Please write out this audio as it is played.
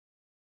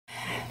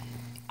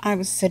I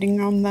was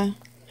sitting on the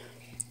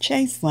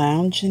chaise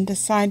lounge and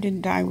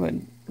decided I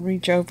would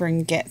reach over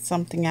and get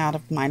something out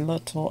of my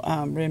little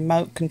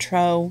remote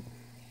control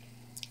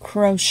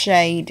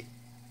crocheted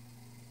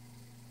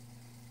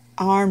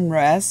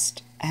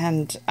armrest,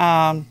 and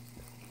I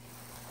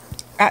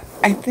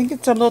think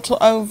it's a little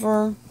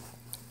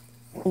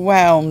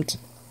overwhelmed,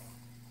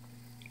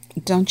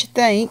 don't you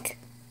think?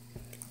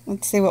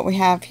 Let's see what we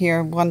have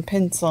here. One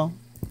pencil,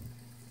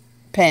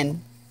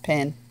 pen,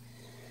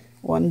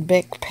 one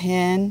big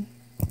pen.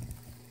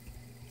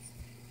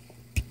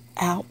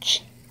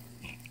 Ouch.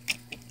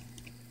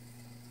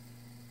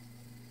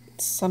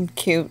 Some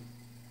cute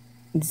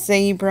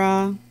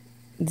zebra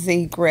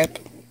Z-grip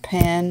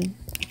pen.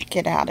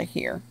 Get out of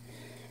here.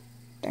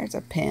 There's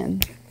a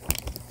pen.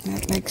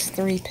 That makes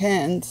 3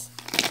 pens.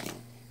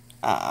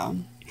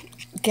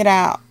 Get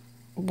out.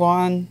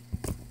 1,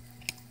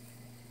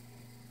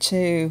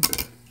 2,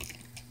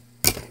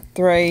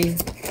 3.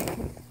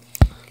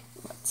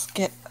 Let's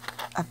get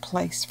a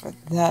place for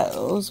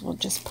those. We'll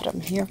just put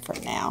them here for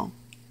now.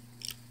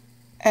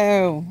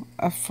 Oh,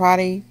 a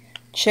Friday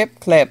chip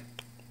clip.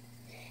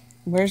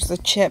 Where's the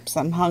chips?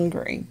 I'm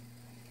hungry.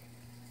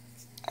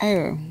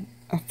 Oh,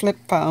 a flip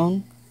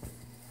phone.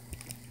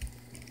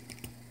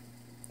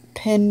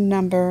 Pin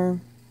number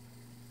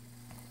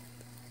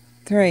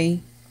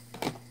 3,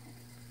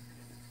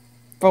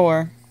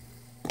 4,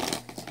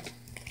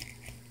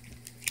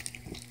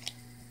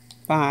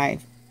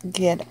 5.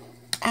 Get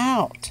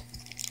out.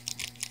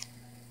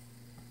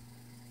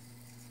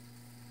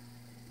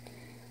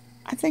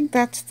 I think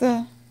that's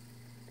the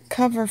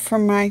cover for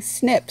my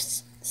snip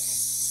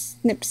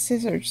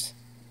scissors.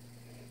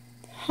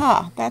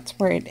 That's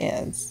where it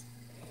is.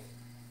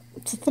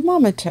 It's a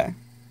thermometer.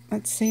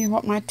 Let's see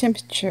what my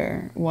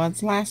temperature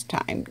was last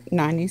time.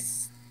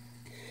 90,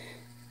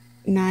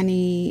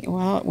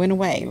 well, it went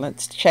away.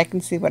 Let's check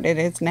and see what it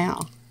is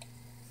now.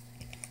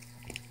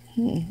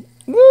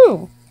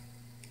 Woo!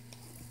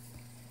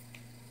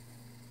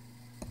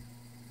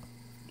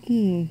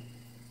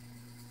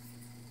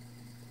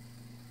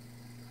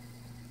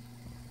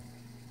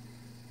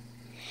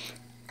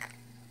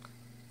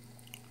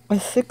 A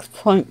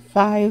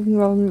 6.5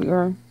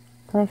 millimeter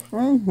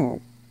pressure.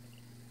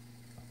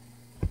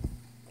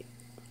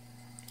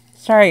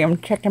 Sorry,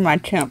 I'm checking my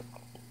temp.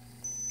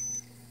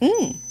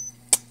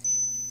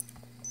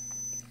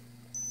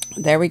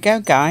 There we go,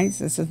 guys.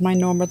 This is my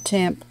normal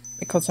temp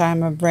because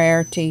I'm a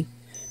rarity.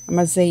 I'm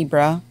a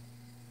zebra.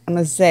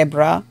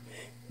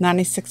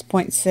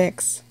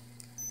 96.6.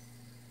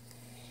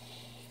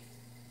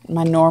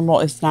 My normal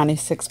is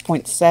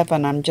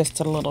 96.7. I'm just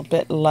a little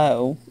bit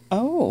low.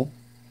 Oh,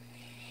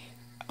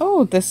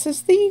 this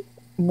is the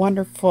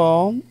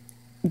wonderful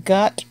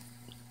gut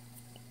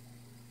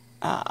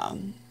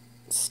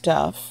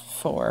stuff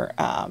for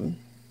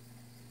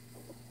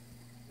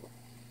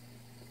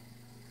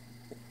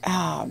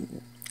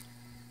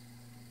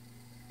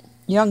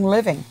Young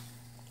Living.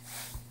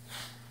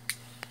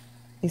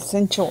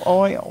 Essential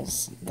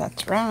oils.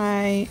 That's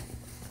right.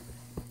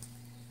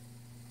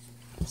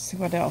 Let's see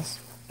what else.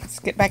 Let's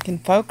get back in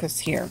focus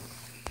here.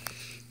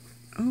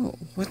 Oh,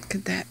 what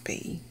could that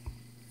be?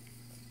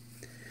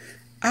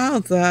 Oh,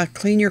 the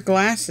clean your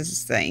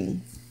glasses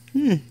thing.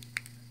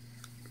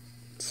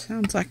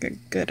 Sounds like a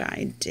good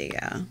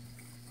idea.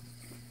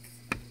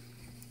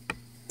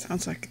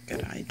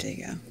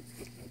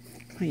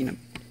 Clean them.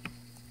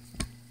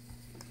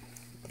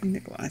 Clean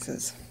the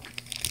glasses.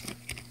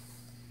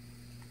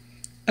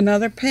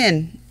 Another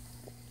pen.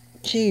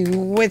 Gee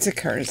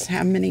whizzikers,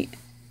 how many?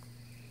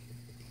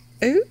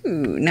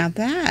 Ooh, now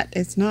that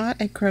is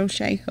not a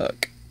crochet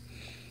hook.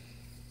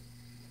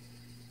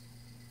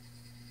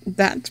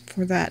 That's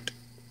for that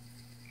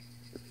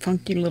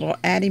funky little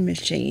Addy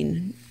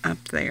machine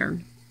up there.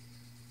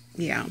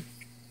 Yeah.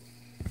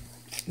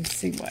 Let's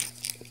see what.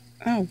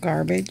 Oh,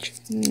 garbage.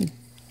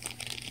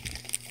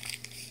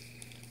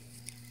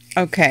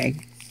 Okay.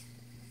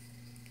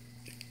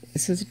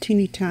 This is a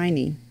teeny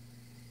tiny.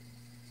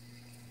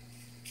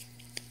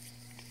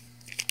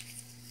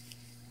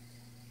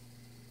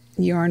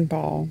 Yarn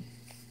ball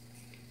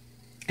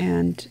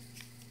and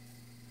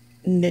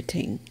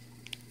knitting.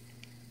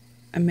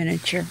 A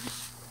miniature.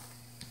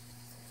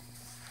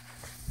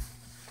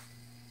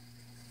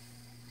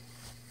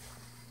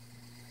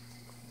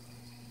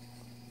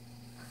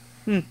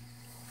 Let's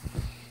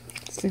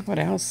see what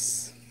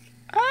else.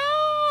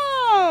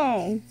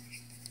 Oh!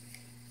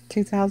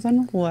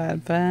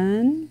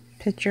 2011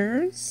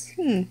 pictures.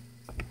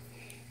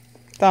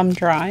 Thumb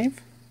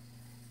drive.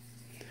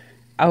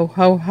 Oh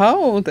ho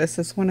ho! This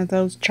is one of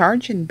those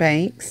charging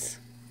banks.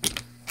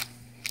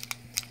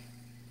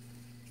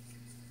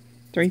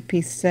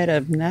 3-piece set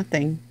of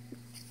nothing.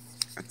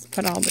 Let's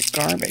put all the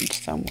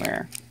garbage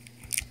somewhere.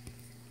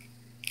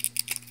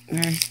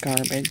 There's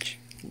garbage.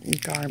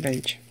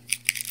 Garbage.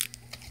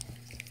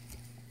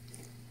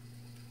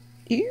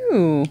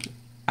 Ew.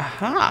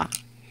 Aha.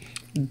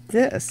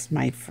 This,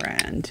 my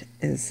friend,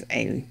 is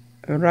a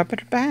rubber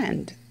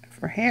band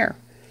for hair.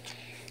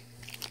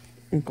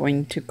 I'm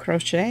going to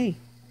crochet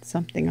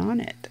something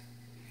on it.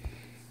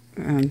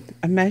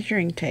 a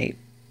measuring tape.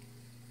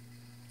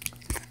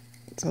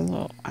 It's a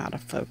little out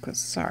of focus,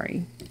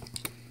 sorry.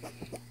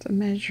 It's a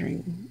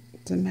measuring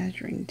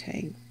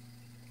tape.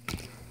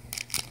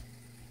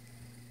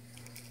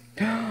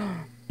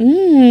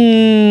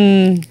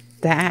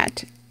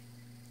 That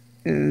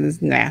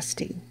is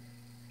nasty.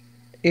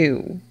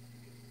 Ew.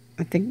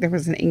 I think there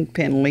was an ink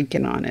pen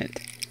leaking on it.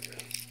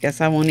 Guess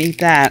I won't eat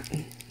that.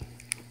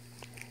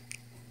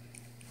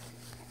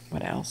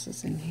 What else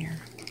is in here?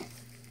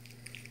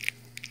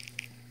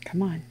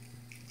 Come on.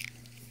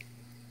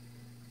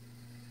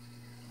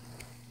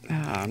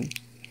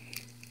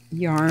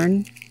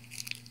 Yarn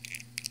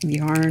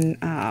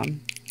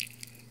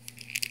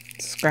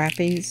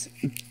scrappies,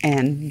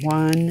 and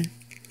one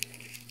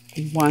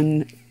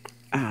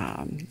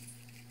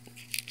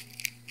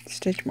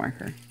stitch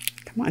marker.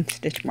 Come on,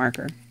 stitch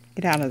marker.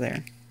 Get out of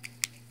there.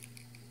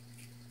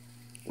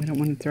 We don't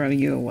want to throw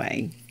you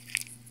away.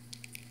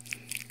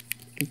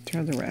 And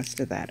throw the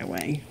rest of that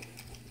away.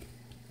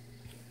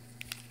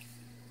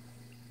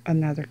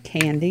 Another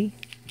candy.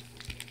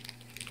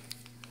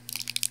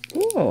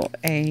 Ooh,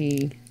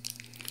 a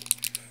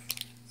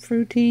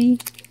fruity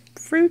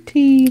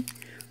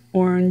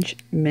orange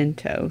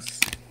Mentos.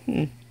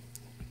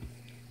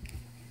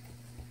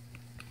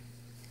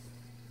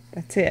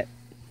 That's it.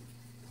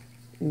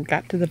 We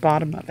got to the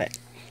bottom of it.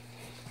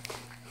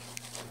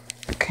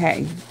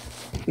 Okay.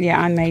 Yeah,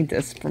 I made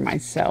this for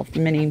myself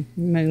many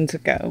moons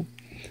ago.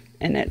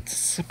 And it's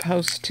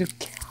supposed to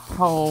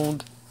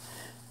hold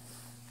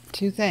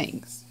two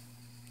things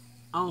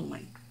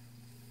only.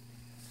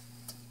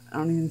 I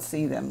don't even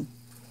see them.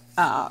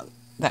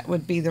 That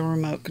would be the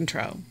remote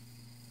control.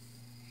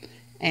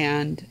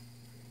 And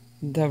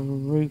the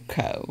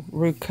Roku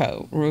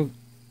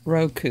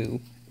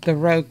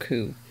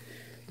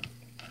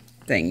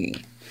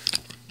thingy.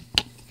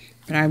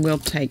 But I will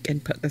take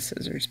and put the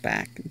scissors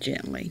back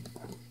gently,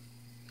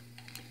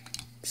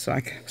 so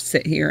I can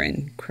sit here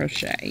and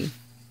crochet.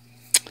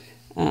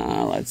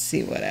 Let's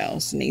see what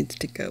else needs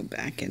to go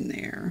back in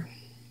there.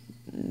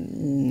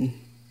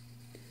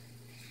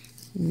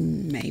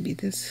 Maybe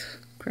this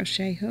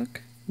crochet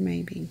hook.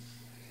 Maybe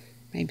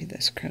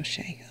this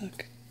crochet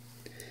hook.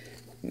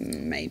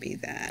 Maybe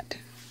that.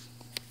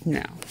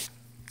 No.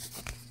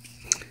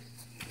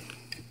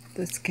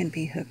 This can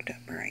be hooked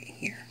up right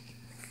here,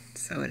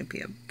 so it'll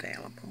be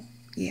available.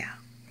 Yeah.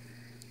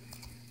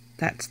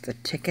 That's the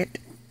ticket.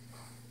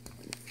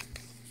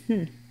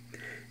 And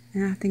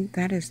I think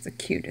that is the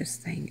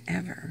cutest thing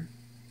ever.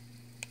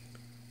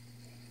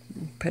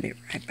 Put it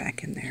right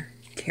back in there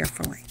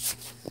carefully.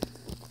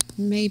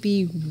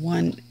 Maybe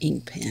one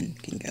ink pen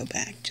can go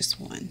back, just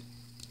one.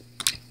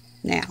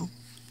 Now,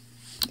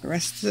 the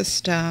rest of the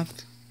stuff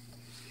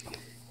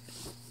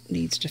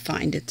needs to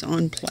find its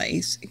own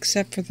place,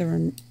 except for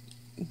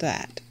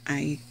that.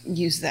 I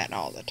use that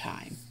all the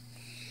time.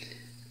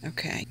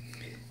 Okay.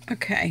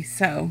 Okay,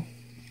 so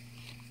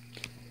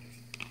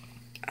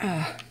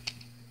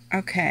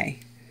okay,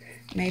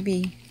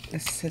 maybe the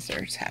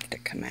scissors have to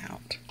come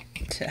out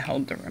to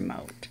hold the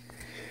remote.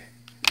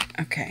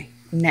 Okay,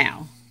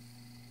 now,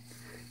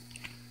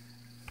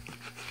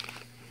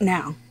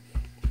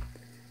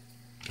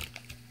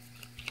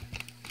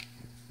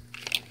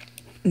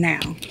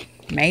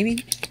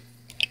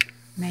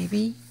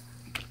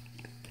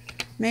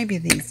 maybe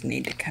these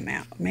need to come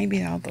out.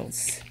 Maybe all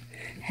those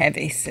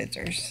heavy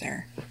scissors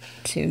are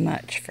too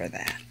much for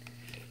that.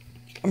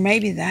 Or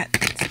maybe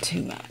that's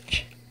too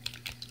much.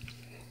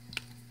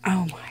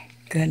 Oh my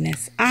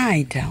goodness,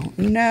 I don't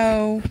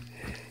know.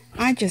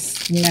 I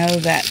just know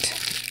that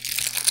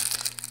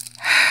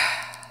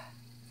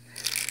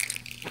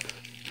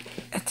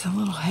it's a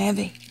little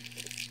heavy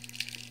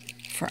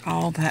for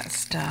all that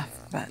stuff,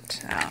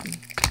 but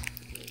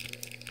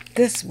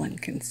this one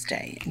can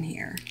stay in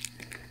here.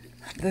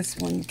 This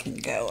one can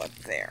go up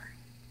there.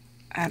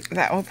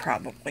 That will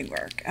probably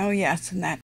work. Oh yes, and that